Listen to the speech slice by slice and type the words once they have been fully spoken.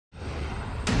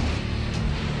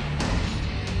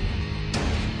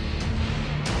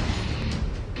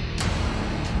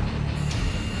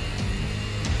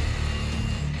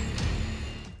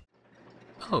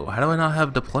Oh, how do I not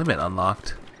have deployment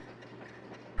unlocked?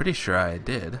 Pretty sure I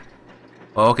did.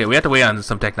 Well, okay, we have to wait on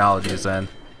some technologies then.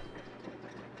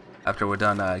 After we're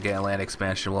done getting land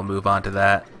expansion, we'll move on to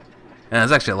that. And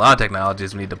there's actually a lot of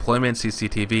technologies. We need deployment,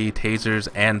 CCTV, tasers,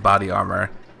 and body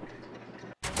armor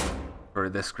for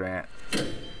this grant.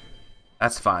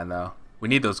 That's fine though. We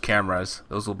need those cameras.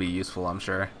 Those will be useful, I'm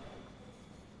sure.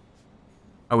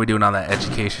 How are we doing on that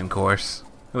education course?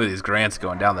 Look at these grants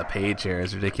going down the page here.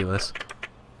 It's ridiculous.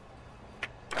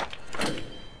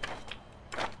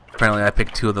 Apparently I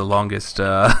picked two of the longest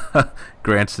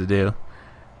grants to do.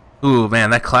 Ooh, man,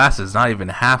 that class is not even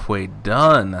halfway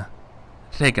done.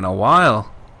 It's taking a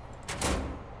while.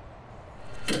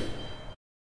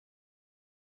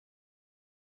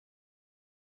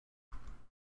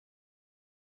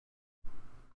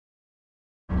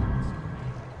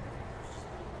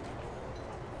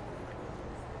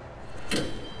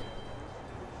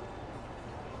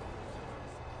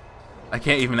 I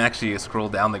can't even actually scroll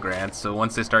down the grants, so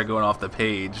once they start going off the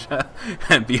page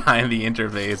and behind the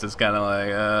interface, it's kind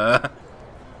of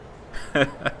like,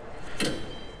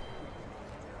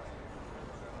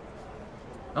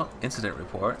 Oh, incident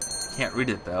report. Can't read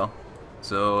it though.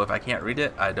 So if I can't read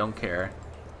it, I don't care.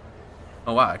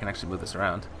 Oh wow, I can actually move this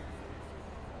around.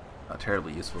 Not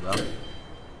terribly useful though.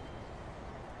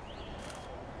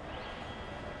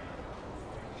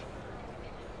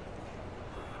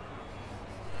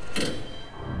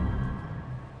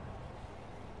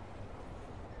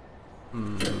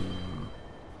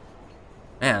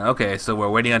 Man, okay, so we're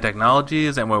waiting on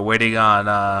technologies and we're waiting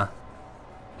on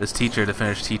this teacher to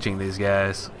finish teaching these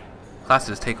guys.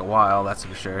 Classes take a while, that's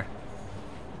for sure.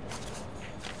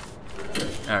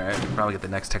 Alright, we'll probably get the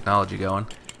next technology going.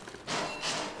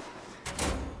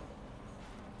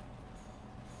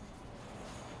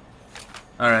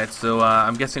 Alright, so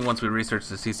I'm guessing once we research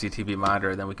the CCTV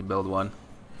monitor, then we can build one.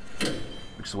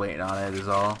 We're just waiting on it is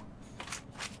all.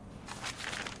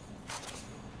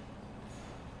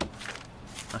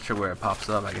 Not sure where it pops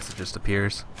up, I guess it just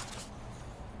appears.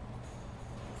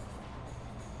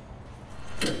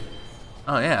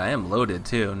 Oh yeah, I am loaded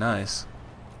too, nice.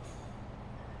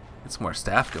 Get some more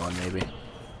staff going maybe.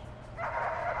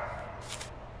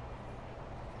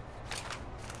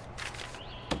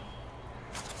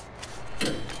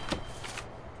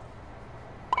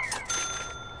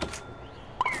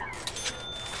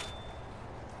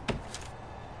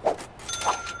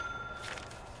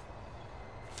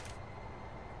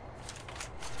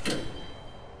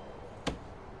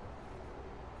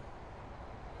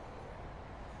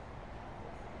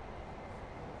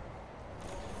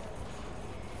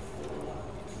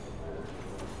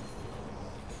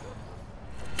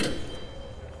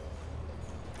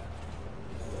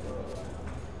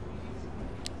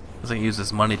 Let's use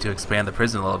this money to expand the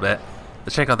prison a little bit.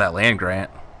 Let's check out that land grant.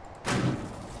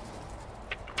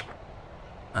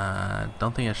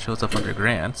 Don't think it shows up under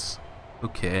grants.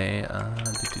 Okay,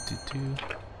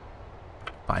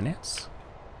 finance?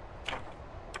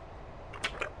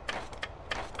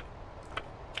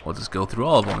 We'll just go through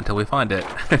all of them until we find it.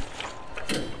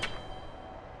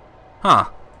 Huh.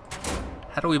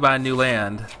 How do we buy new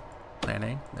land?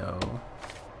 Planning? No.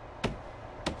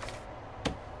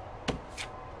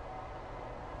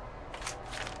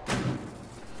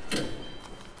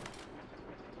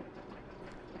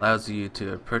 Allows you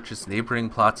to purchase neighboring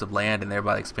plots of land and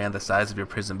thereby expand the size of your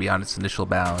prison beyond its initial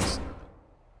bounds.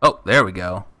 Oh, there we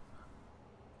go.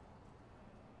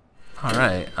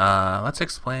 Alright, let's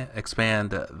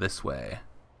expand this way.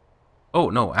 Oh,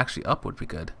 no, actually up would be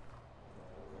good.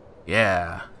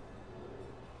 Yeah.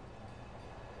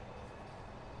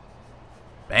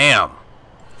 Bam!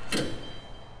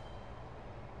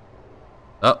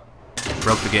 Oh,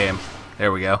 broke the game.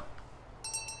 There we go.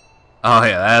 Oh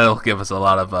yeah, that'll give us a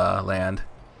lot of land.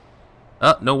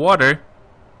 Oh, no water.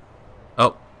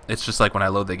 Oh, it's just like when I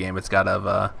load the game, it's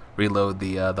gotta reload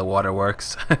the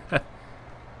waterworks.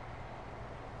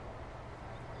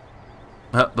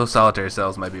 Oh, those solitary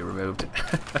cells might be removed.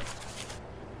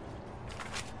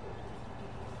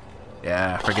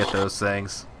 Yeah, forget those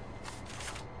things.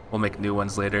 We'll make new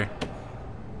ones later.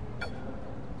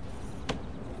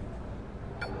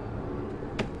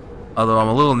 Although I'm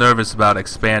a little nervous about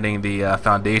expanding the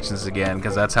foundations again,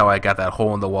 because that's how I got that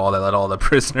hole in the wall that let all the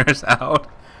prisoners out.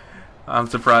 I'm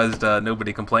surprised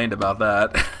nobody complained about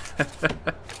that.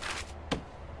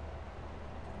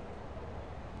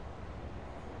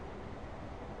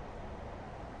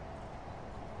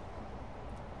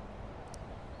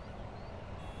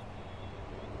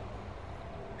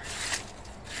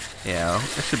 Yeah,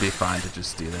 it should be fine to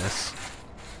just do this.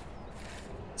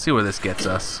 See where this gets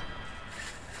us.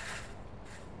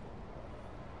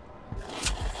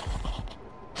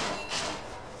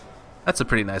 That's a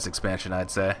pretty nice expansion,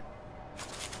 I'd say.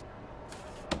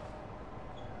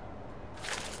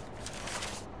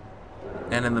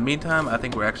 And in the meantime, I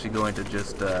think we're actually going to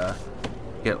just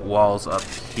get walls up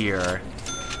here.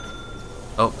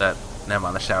 Oh, never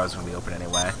mind, the shower's going to be open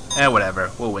anyway. Whatever,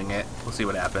 we'll wing it. We'll see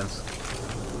what happens.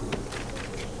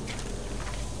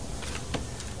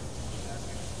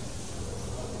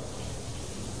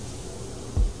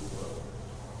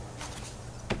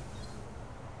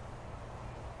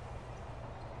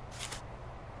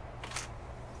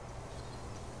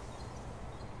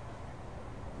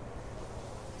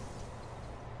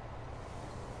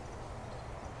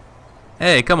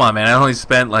 Hey, come on, man. I only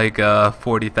spent like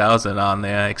 40,000 on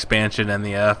the expansion and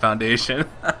the foundation.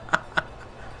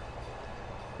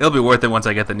 It'll be worth it once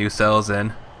I get the new cells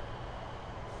in.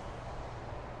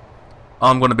 All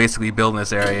I'm going to basically build in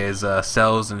this area is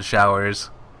cells and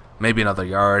showers. Maybe another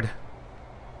yard.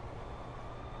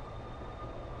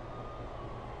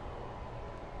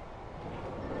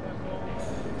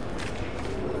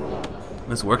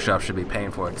 This workshop should be paying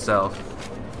for itself.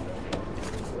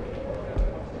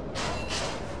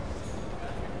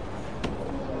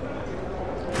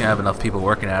 I have enough people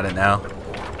working at it now.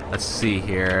 Let's see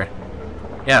here.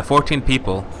 Yeah, 14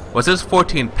 people. Was this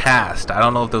 14 past? I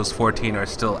don't know if those 14 are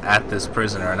still at this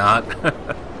prison or not.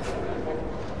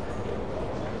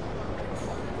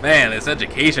 Man, this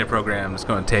education program is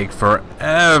going to take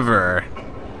forever.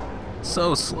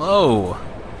 So slow.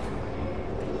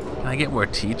 Can I get more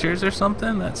teachers or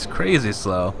something? That's crazy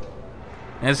slow.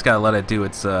 I just gotta let it do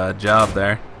its job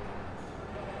there.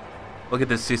 We'll get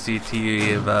this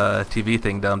CCTV TV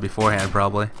thing done beforehand,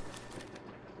 probably.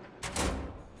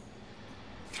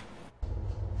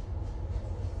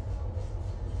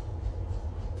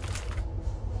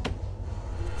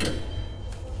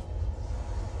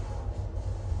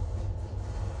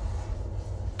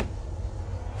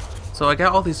 So I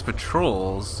got all these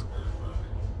patrols.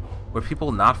 Were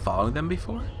people not following them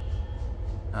before?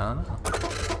 I don't know.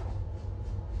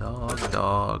 Dog,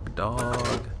 dog,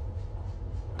 dog.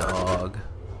 Dog.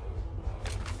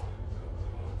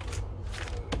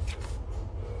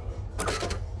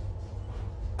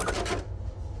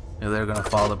 Yeah, they're gonna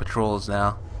follow the patrols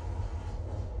now.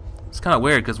 It's kind of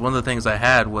weird because one of the things I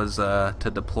had was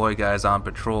to deploy guys on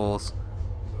patrols,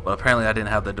 but apparently I didn't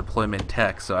have the deployment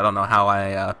tech, so I don't know how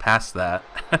I passed that.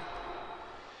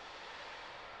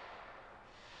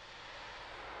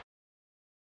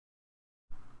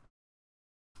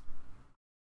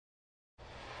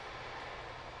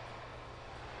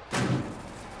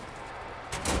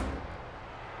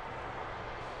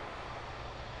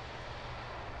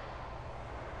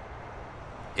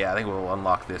 Yeah, I think we'll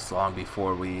unlock this long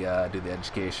before we do the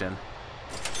education.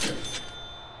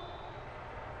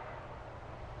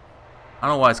 I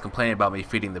don't know why it's complaining about me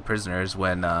feeding the prisoners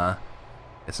when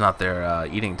it's not their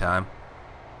eating time.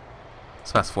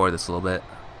 Let's fast forward this a little bit.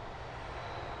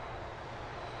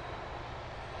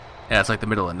 Yeah, it's like the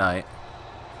middle of the night.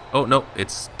 Oh, no,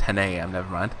 it's 10 a.m. Never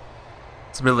mind.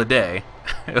 It's the middle of the day.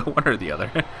 One or the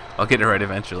other. I'll get it right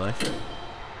eventually.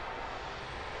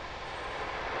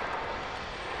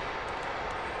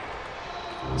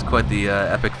 It's quite the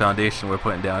epic foundation we're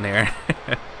putting down here.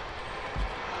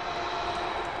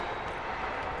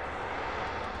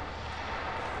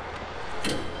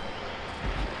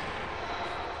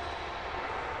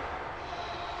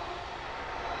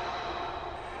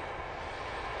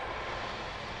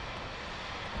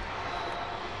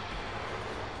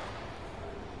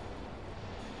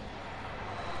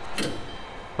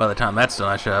 By the time that's done,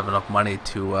 I should have enough money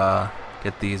to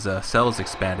get these cells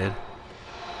expanded.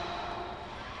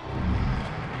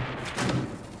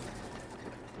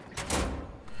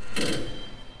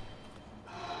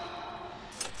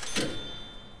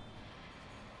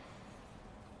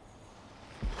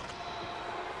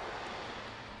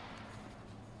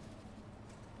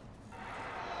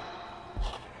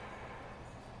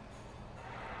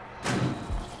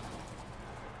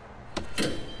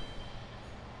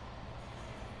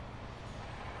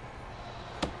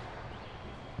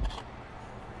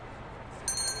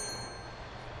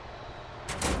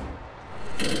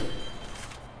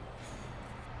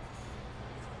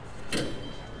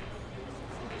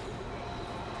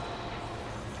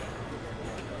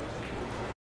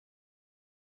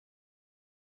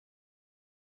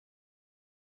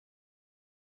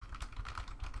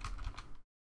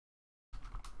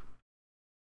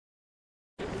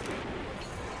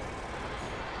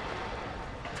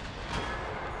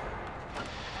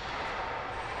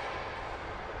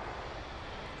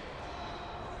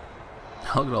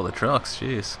 Look at all the trucks,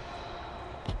 jeez.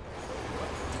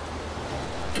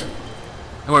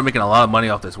 And we're making a lot of money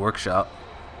off this workshop.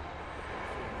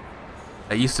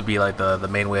 That used to be like the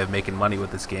main way of making money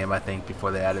with this game, I think,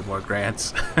 before they added more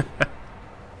grants.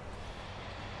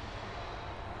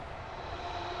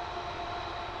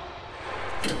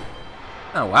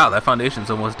 Oh wow, that foundation's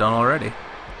almost done already.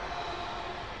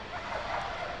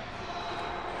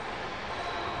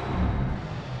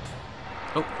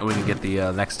 Oh, we can get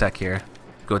the next tech here.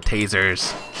 Go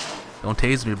tasers. Don't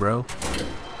tase me, bro.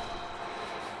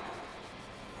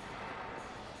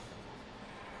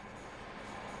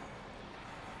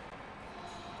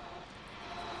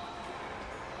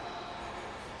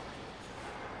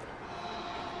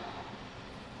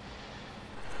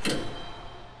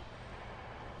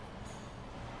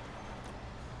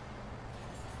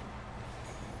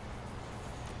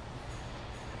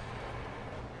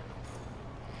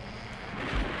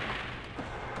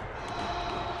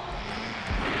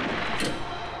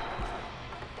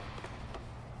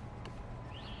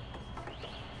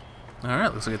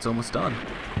 Alright, looks like it's almost done.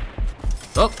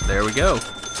 Oh, there we go.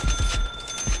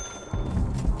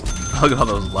 Look at all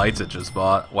those lights it just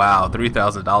bought. Wow,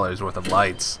 $3,000 worth of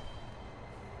lights.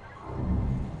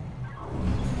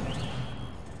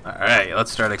 Alright,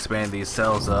 let's start expanding these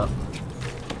cells up.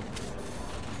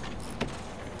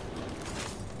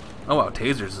 Oh wow,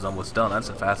 tasers is almost done. That's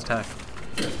a fast tech.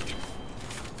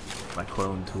 My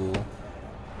clone tool.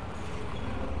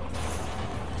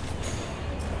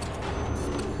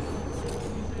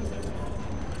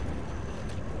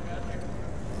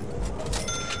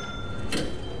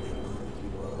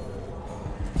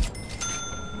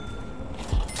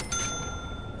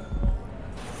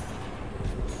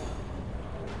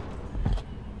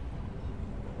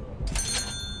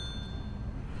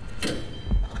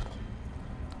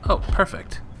 Oh,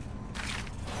 perfect.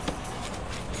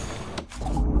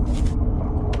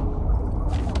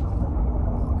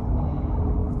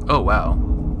 Oh, wow.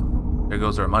 There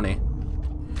goes our money.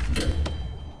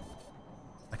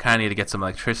 I kind of need to get some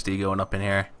electricity going up in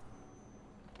here.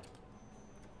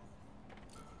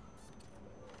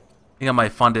 I think I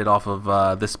might fund it off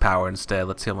of this power instead.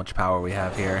 Let's see how much power we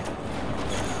have here.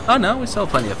 Oh no, we still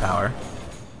have plenty of power.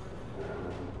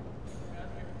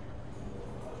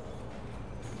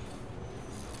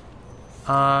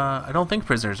 I don't think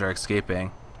prisoners are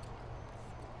escaping.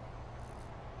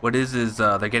 What is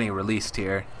they're getting released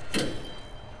here.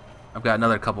 I've got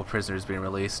another couple prisoners being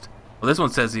released. Well, this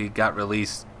one says he got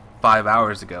released 5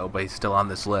 hours ago, but he's still on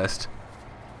this list.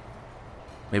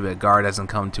 Maybe a guard hasn't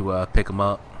come to pick him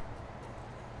up.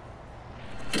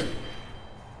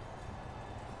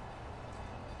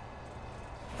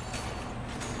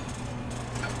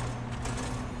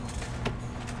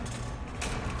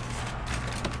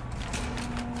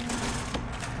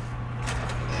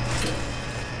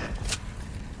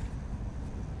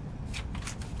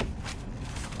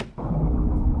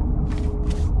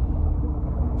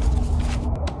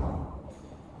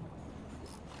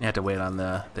 You have to wait on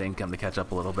the income to catch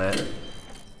up a little bit.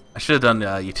 I should have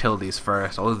done utilities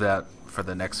first. I'll do that for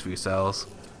the next few cells.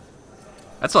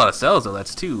 That's a lot of cells though.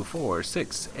 That's 2, 4,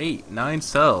 6, 8, 9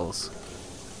 cells.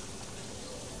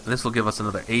 This will give us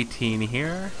another 18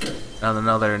 here. And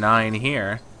another 9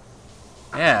 here.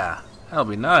 Yeah, that'll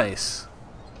be nice.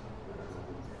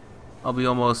 I'll be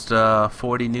almost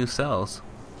 40 new cells.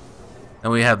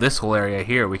 And we have this whole area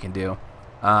here we can do.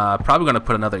 Probably going to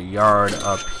put another yard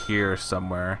up here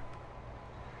somewhere.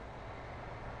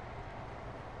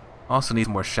 Also needs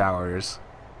more showers.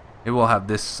 Maybe we'll have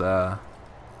this, we'll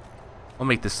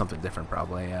make this something different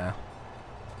probably, yeah.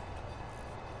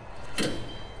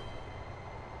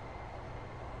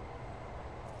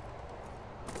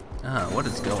 What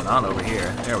is going on over here?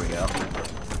 There we go.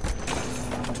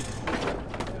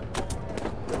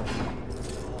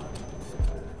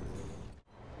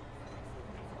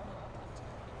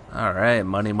 Alright,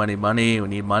 money, money, money. We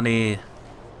need money.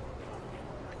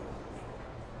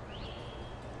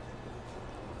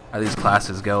 How are these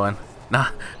classes going? Nah,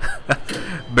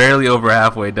 barely over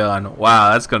halfway done.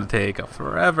 Wow, that's going to take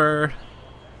forever.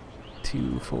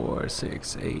 2, 4,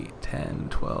 6, 8, 10,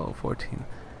 12, 14.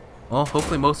 Well,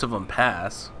 hopefully most of them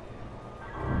pass.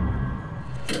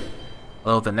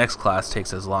 Although if the next class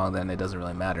takes as long, then it doesn't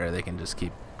really matter. They can just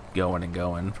keep going and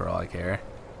going for all I care.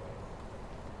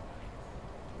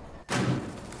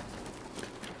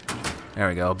 There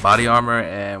we go. Body armor,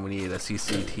 and we need a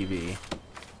CCTV.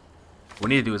 What we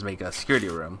need to do is make a security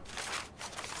room.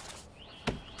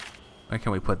 Where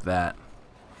can we put that?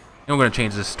 And we're going to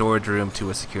change this storage room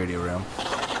to a security room.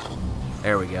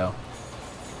 There we go.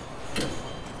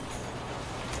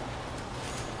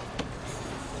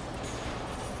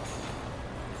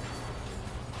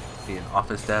 Be an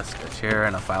office desk, a chair,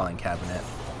 and a filing cabinet.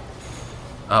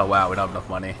 Oh wow, we don't have enough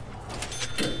money.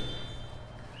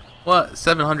 What?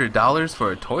 $700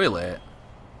 for a toilet?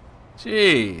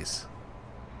 Jeez.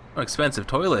 What expensive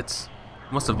toilets.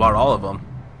 Must have bought all of them.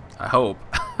 I hope.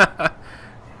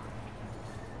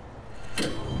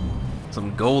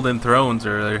 Some golden thrones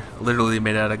are literally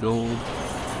made out of gold.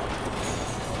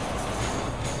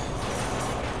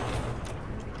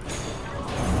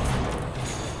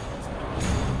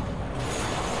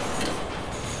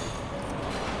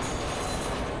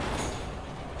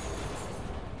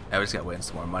 I just gotta win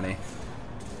some more money.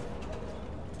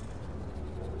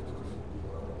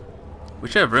 We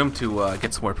should have room to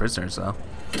get some more prisoners, though.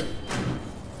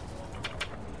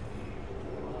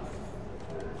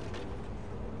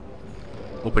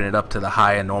 Open it up to the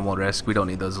high and normal risk. We don't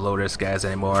need those low risk guys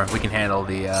anymore. We can handle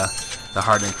the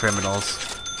hardened criminals.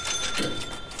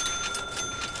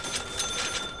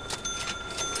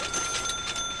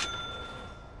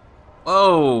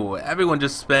 Whoa! Everyone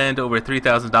just spent over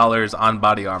 $3,000 on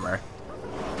body armor.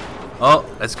 Well,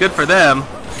 that's good for them.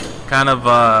 Kind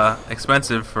of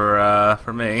expensive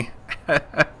for me.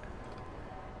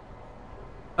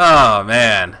 Oh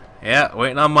man, yeah,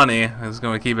 waiting on money. I was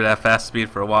going to keep it at fast speed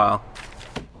for a while.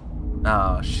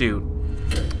 Oh shoot,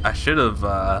 I should have.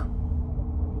 Well,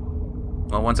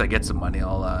 once I get some money,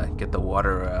 I'll get the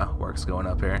water works going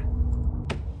up here.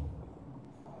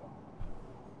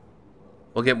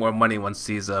 We'll get more money once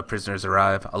these prisoners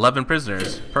arrive. 11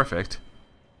 prisoners, perfect.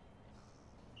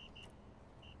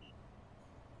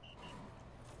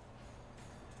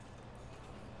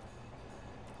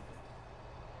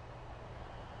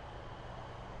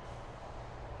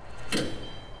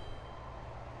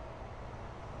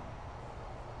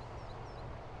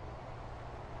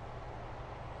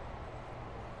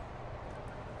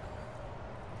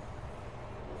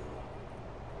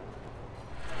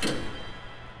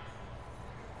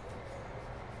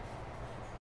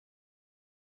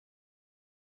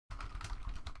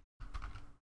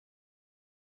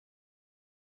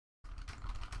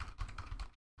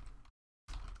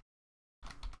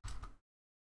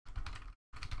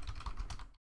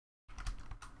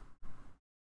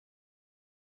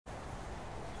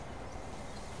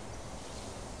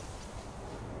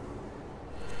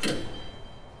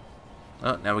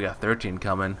 Oh, now we got 13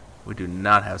 coming. We do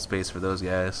not have space for those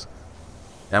guys.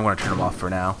 I'm going to turn them off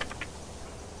for now.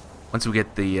 Once we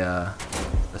get the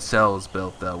cells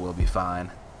built, though, we'll be fine.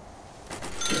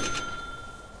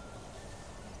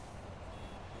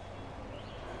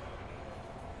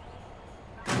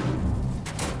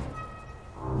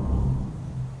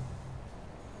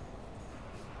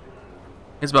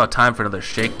 It's about time for another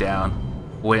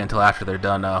shakedown. Wait until after they're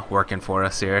done working for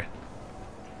us here.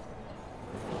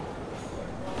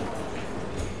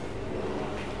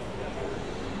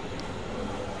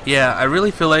 Yeah, I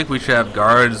really feel like we should have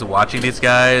guards watching these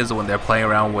guys when they're playing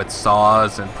around with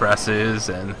saws and presses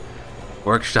and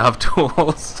workshop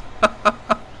tools.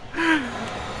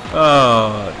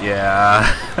 Oh,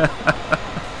 yeah.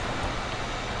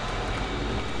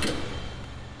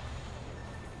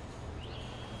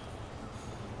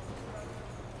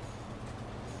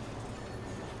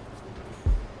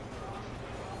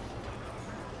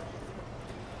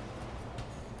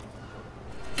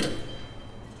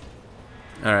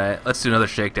 Alright, let's do another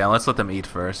shakedown. Let's let them eat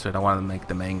first. I don't want to make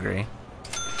them angry.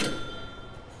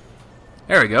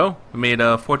 There we go. We made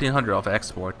 1,400 off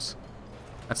exports.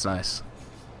 That's nice.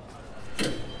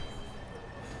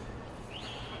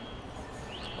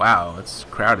 Wow, it's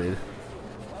crowded.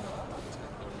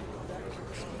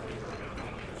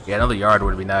 Yeah, another yard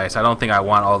would be nice. I don't think I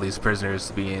want all these prisoners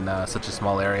to be in such a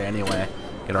small area anyway.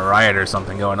 Get a riot or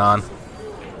something going on.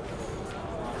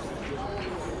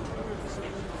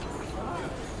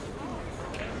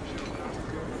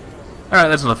 Alright,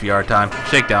 that's enough yard time.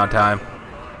 Shakedown time.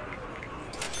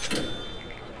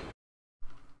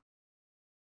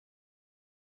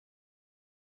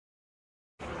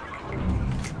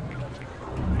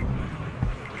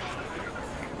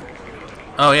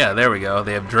 Oh yeah, there we go.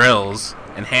 They have drills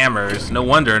and hammers. No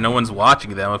wonder no one's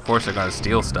watching them. Of course they're gonna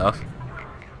steal stuff.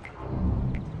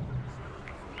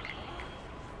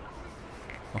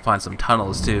 We'll find some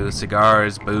tunnels too.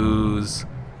 Cigars, booze,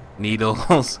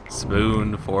 needles,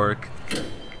 spoon, fork.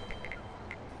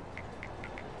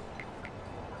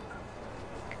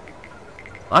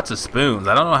 Lots of spoons.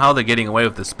 I don't know how they're getting away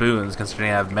with the spoons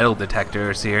considering I have metal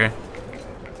detectors here.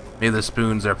 Maybe the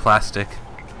spoons are plastic.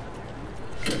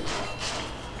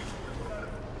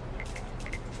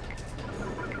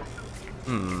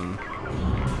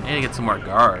 I need to get some more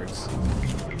guards.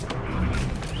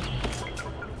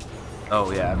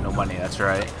 Oh yeah, I have no money, that's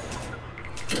right.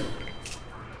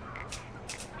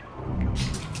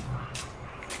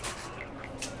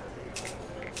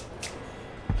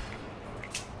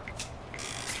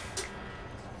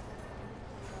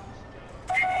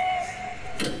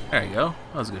 There you go.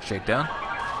 That was a good shakedown.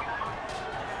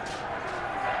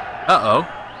 Uh-oh.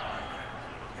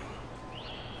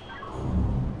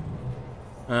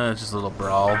 Just a little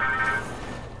brawl.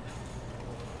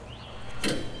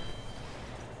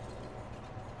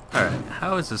 Alright,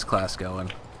 how is this class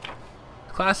going?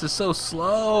 Class is so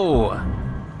slow!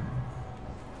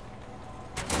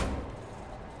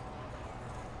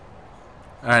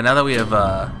 Alright, now that we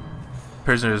have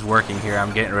prisoners working here,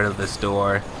 I'm getting rid of this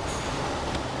door.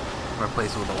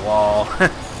 Replace it with a wall.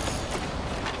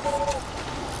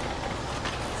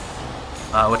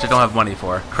 Which I don't have money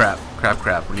for. Crap.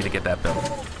 We need to get that built.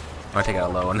 I'm gonna take out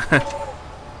a loan.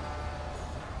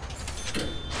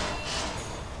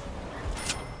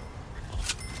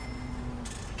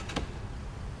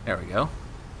 There we go.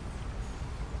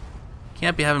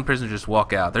 Can't be having prisoners just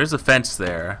walk out. There's a fence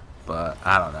there, but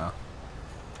I don't know.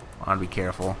 I want to be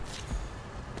careful.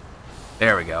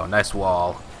 There we go. Nice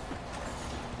wall.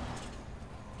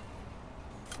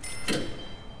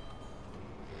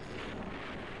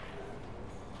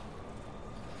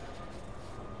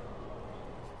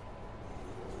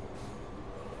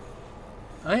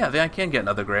 Oh yeah, I think I can get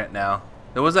another grant now.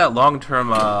 There was that long-term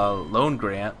loan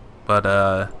grant, but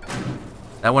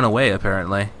that went away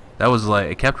apparently. That was like,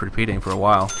 it kept repeating for a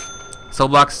while. Cell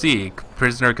block C,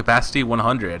 prisoner capacity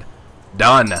 100.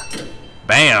 Done.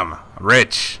 Bam.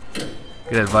 Rich.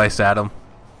 Good advice, Adam.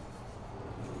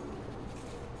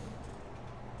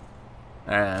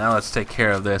 Alright, now let's take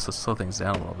care of this. Let's slow things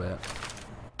down a little bit.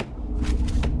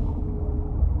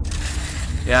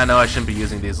 Yeah, I know I shouldn't be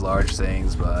using these large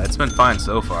things, but it's been fine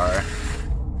so far.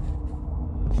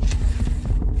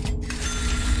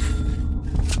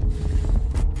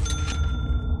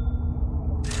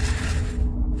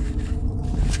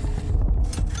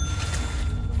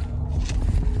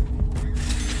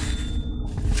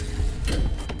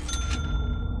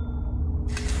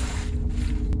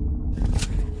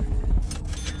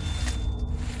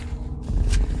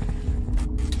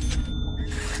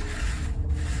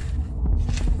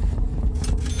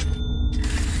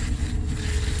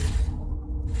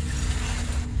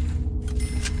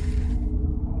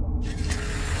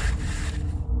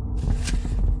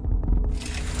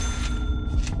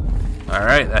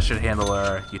 Alright, that should handle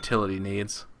our utility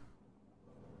needs.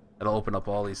 It'll open up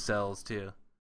all these cells too.